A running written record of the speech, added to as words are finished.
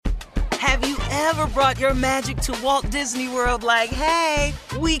Have you ever brought your magic to Walt Disney World like, hey,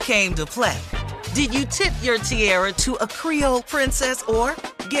 we came to play? Did you tip your tiara to a Creole princess or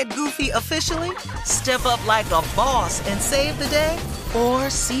get goofy officially? Step up like a boss and save the day? Or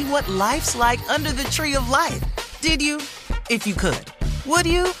see what life's like under the tree of life? Did you? If you could. Would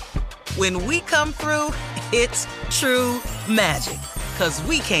you? When we come through, it's true magic. 'Cause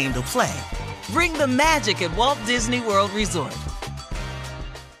we came to play. Bring the magic at Walt Disney World Resort.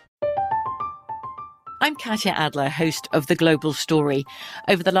 I'm Katya Adler, host of The Global Story.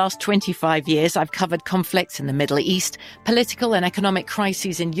 Over the last 25 years, I've covered conflicts in the Middle East, political and economic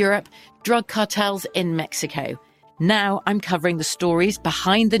crises in Europe, drug cartels in Mexico. Now I'm covering the stories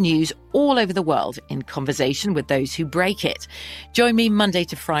behind the news all over the world in conversation with those who break it. Join me Monday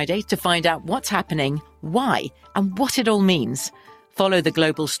to Friday to find out what's happening, why, and what it all means. Follow The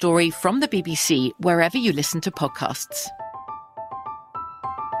Global Story from the BBC wherever you listen to podcasts.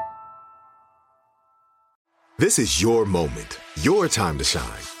 This is your moment, your time to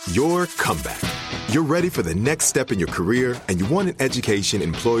shine, your comeback. You're ready for the next step in your career, and you want an education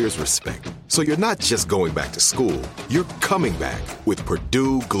employers respect. So you're not just going back to school, you're coming back with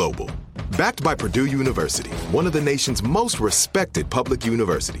Purdue Global. Backed by Purdue University, one of the nation's most respected public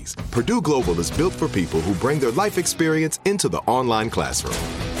universities, Purdue Global is built for people who bring their life experience into the online classroom.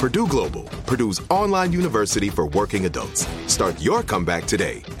 Purdue Global, Purdue's online university for working adults. Start your comeback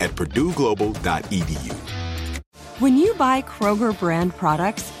today at purdueglobal.edu. When you buy Kroger brand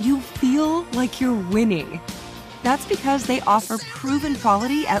products, you feel like you're winning. That's because they offer proven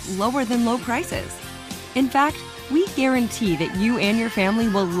quality at lower than low prices. In fact, we guarantee that you and your family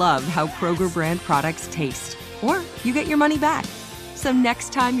will love how Kroger brand products taste, or you get your money back. So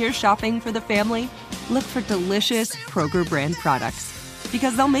next time you're shopping for the family, look for delicious Kroger brand products,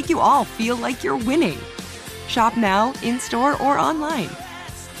 because they'll make you all feel like you're winning. Shop now, in-store, or online.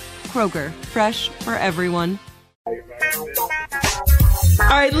 Kroger, fresh for everyone.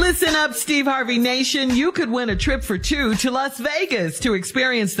 All right, listen up, Steve Harvey Nation. You could win a trip for two to Las Vegas to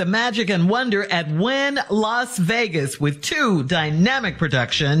experience the magic and wonder at Wynn Las Vegas with two dynamic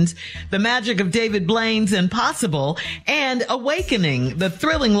productions, The Magic of David Blaine's Impossible and Awakening, the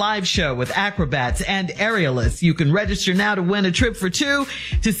thrilling live show with acrobats and aerialists. You can register now to win a trip for two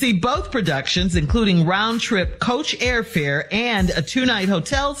to see both productions, including round-trip coach airfare and a two-night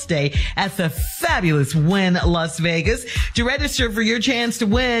hotel stay at the fabulous Wynn Las Vegas. To register for your chance to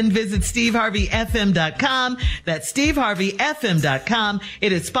win, visit SteveHarveyFM.com. That's SteveHarveyFM.com.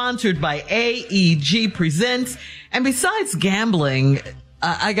 It is sponsored by AEG Presents. And besides gambling,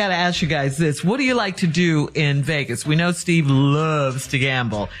 I got to ask you guys this. What do you like to do in Vegas? We know Steve loves to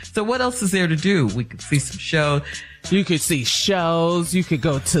gamble. So what else is there to do? We could see some shows. You could see shows. You could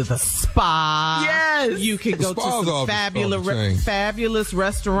go to the spa. Yes. You could go to some fabulous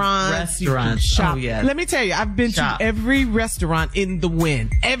restaurants. You can shop. Oh, yeah. Let me tell you, I've been to every restaurant in the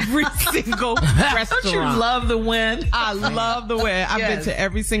Wynn. Every single restaurant. Don't you love the Wynn? I love the Wynn. I've been to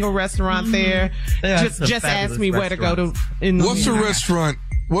every single restaurant there. Just ask me where to go to. What's the restaurant?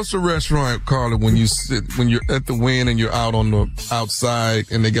 What's the restaurant, Carla, when you're at the Wynn and you're out on the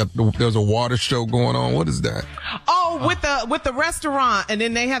outside and there's a water show going on? What is that? Oh, with the restaurant, and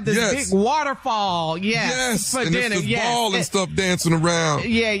then they have this big waterfall. Yes. For and dinner. It's this ball and stuff dancing around.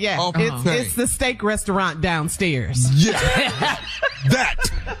 Yeah. It's the steak restaurant downstairs. Yeah.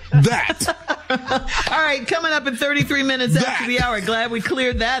 that. All right, coming up in 33 minutes after the hour. Glad we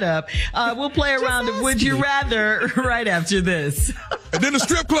cleared that up. We'll play a round of Would You Rather right after this. And then the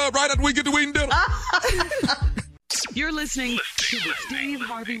strip club right after we get to eating dinner. You're listening to the Steve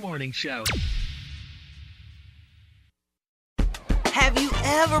Harvey Morning Show. Have you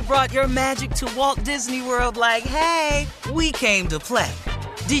ever brought your magic to Walt Disney World like, hey, we came to play?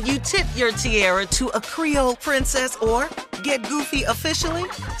 Did you tip your tiara to a Creole princess or get goofy officially?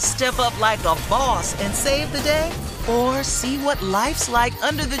 Step up like a boss and save the day? Or see what life's like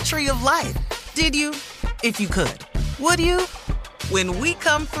under the tree of life? Did you? If you could. Would you? When we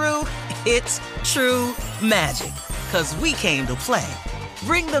come through, it's true magic. 'Cause we came to play.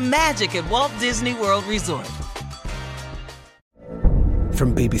 Bring the magic at Walt Disney World Resort.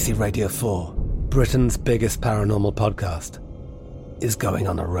 From BBC Radio 4, Britain's biggest paranormal podcast is going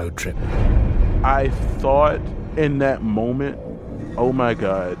on a road trip. I thought in that moment, oh my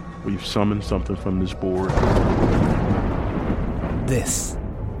God, we've summoned something from this board. This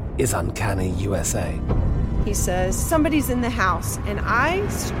is Uncanny USA. He says, somebody's in the house, and I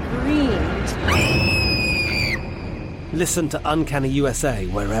screamed. Listen to Uncanny USA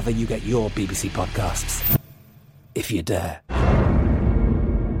wherever you get your BBC podcasts, if you dare.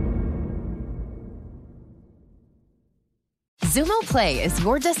 Zumo Play is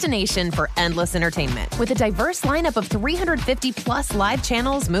your destination for endless entertainment. With a diverse lineup of 350 plus live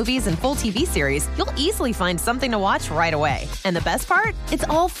channels, movies, and full TV series, you'll easily find something to watch right away. And the best part? It's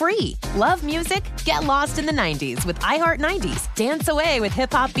all free. Love music? Get lost in the 90s with iHeart 90s, dance away with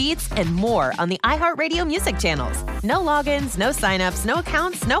hip-hop beats, and more on the iHeartRadio music channels. No logins, no signups, no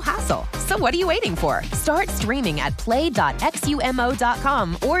accounts, no hassle. So what are you waiting for? Start streaming at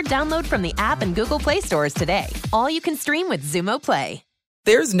play.xumo.com or download from the app and Google Play stores today. All you can stream with Zumo Play.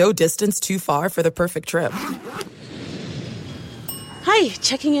 There's no distance too far for the perfect trip. Hi,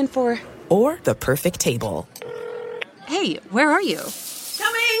 checking in for... Or the perfect table. Hey, where are you?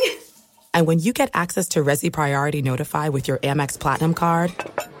 Coming! And when you get access to Resi Priority Notify with your Amex Platinum card...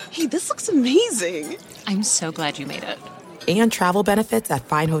 Hey, this looks amazing. I'm so glad you made it. And travel benefits at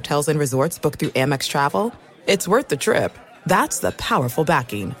fine hotels and resorts booked through Amex Travel, it's worth the trip. That's the powerful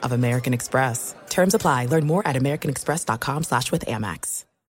backing of American Express. Terms apply. Learn more at americanexpress.com/withAmex.